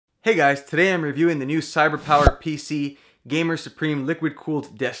Hey guys, today I'm reviewing the new CyberPower PC Gamer Supreme Liquid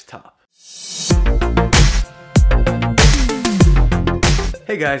Cooled Desktop.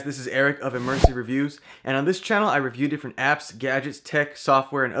 Hey guys, this is Eric of Immersive Reviews, and on this channel I review different apps, gadgets, tech,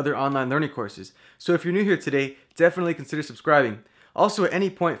 software, and other online learning courses. So if you're new here today, definitely consider subscribing. Also, at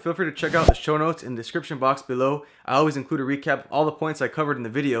any point, feel free to check out the show notes in the description box below. I always include a recap of all the points I covered in the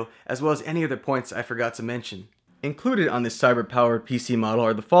video, as well as any other points I forgot to mention. Included on this CyberPower PC model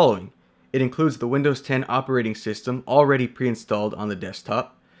are the following. It includes the Windows 10 operating system already pre-installed on the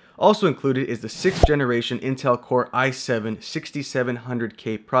desktop. Also included is the 6th generation Intel Core i7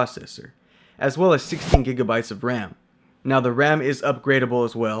 6700K processor, as well as 16 gigabytes of RAM. Now the RAM is upgradable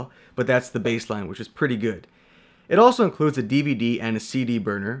as well, but that's the baseline, which is pretty good. It also includes a DVD and a CD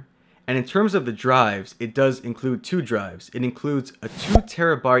burner, and in terms of the drives, it does include 2 drives. It includes a 2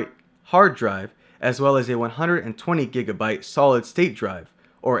 terabyte hard drive, as well as a 120 gigabyte solid state drive,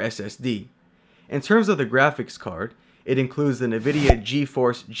 or SSD. In terms of the graphics card, it includes the NVIDIA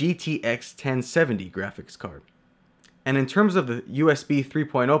GeForce GTX 1070 graphics card. And in terms of the USB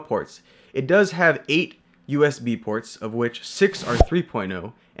 3.0 ports, it does have 8 USB ports, of which 6 are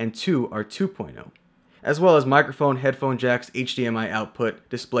 3.0 and 2 are 2.0, as well as microphone, headphone jacks, HDMI output,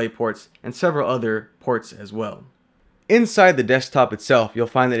 display ports, and several other ports as well. Inside the desktop itself, you'll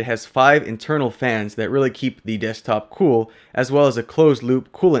find that it has 5 internal fans that really keep the desktop cool, as well as a closed loop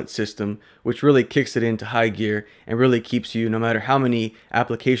coolant system, which really kicks it into high gear and really keeps you, no matter how many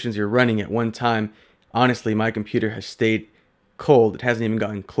applications you're running at one time. Honestly, my computer has stayed cold. It hasn't even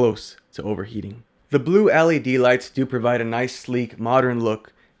gotten close to overheating. The blue LED lights do provide a nice, sleek, modern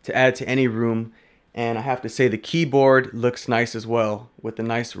look to add to any room, and I have to say the keyboard looks nice as well, with the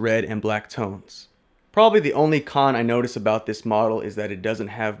nice red and black tones. Probably the only con I notice about this model is that it doesn't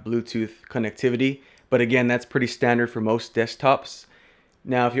have Bluetooth connectivity, but again, that's pretty standard for most desktops.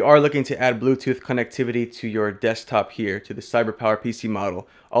 Now, if you are looking to add Bluetooth connectivity to your desktop here, to the CyberPower PC model,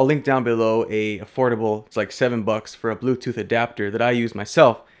 I'll link down below a affordable, it's like $7 for a Bluetooth adapter that I use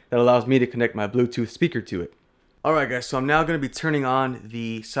myself that allows me to connect my Bluetooth speaker to it. Alright guys, so I'm now going to be turning on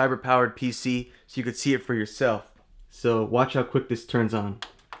the CyberPowered PC so you can see it for yourself. So watch how quick this turns on.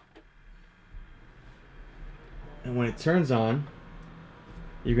 And when it turns on,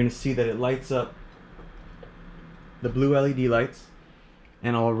 you're going to see that it lights up the blue LED lights,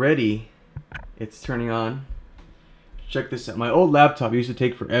 and already it's turning on. Check this out. My old laptop used to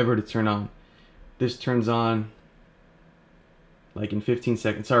take forever to turn on. This turns on like in 15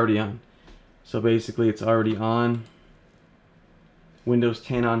 seconds. It's already on. So basically it's already on. Windows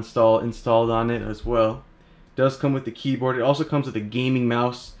 10 installed on it as well. It does come with the keyboard. It also comes with a gaming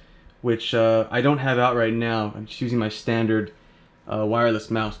mouse, which I don't have out right now. I'm just using my standard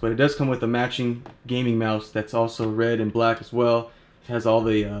wireless mouse, but it does come with a matching gaming mouse that's also red and black as well. It has all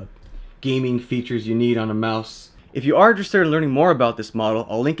the gaming features you need on a mouse. If you are interested in learning more about this model,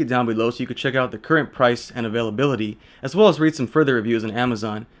 I'll link it down below so you can check out the current price and availability, as well as read some further reviews on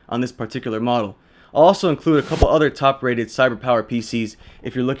Amazon on this particular model. I'll also include a couple other top-rated CyberPower PCs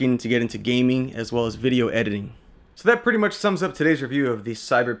if you're looking to get into gaming as well as video editing. So that pretty much sums up today's review of the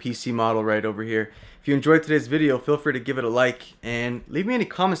Cyber PC model right over here. If you enjoyed today's video, feel free to give it a like and leave me any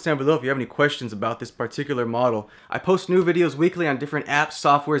comments down below if you have any questions about this particular model. I post new videos weekly on different apps,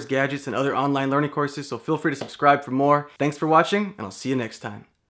 softwares, gadgets, and other online learning courses, so feel free to subscribe for more. Thanks for watching, and I'll see you next time.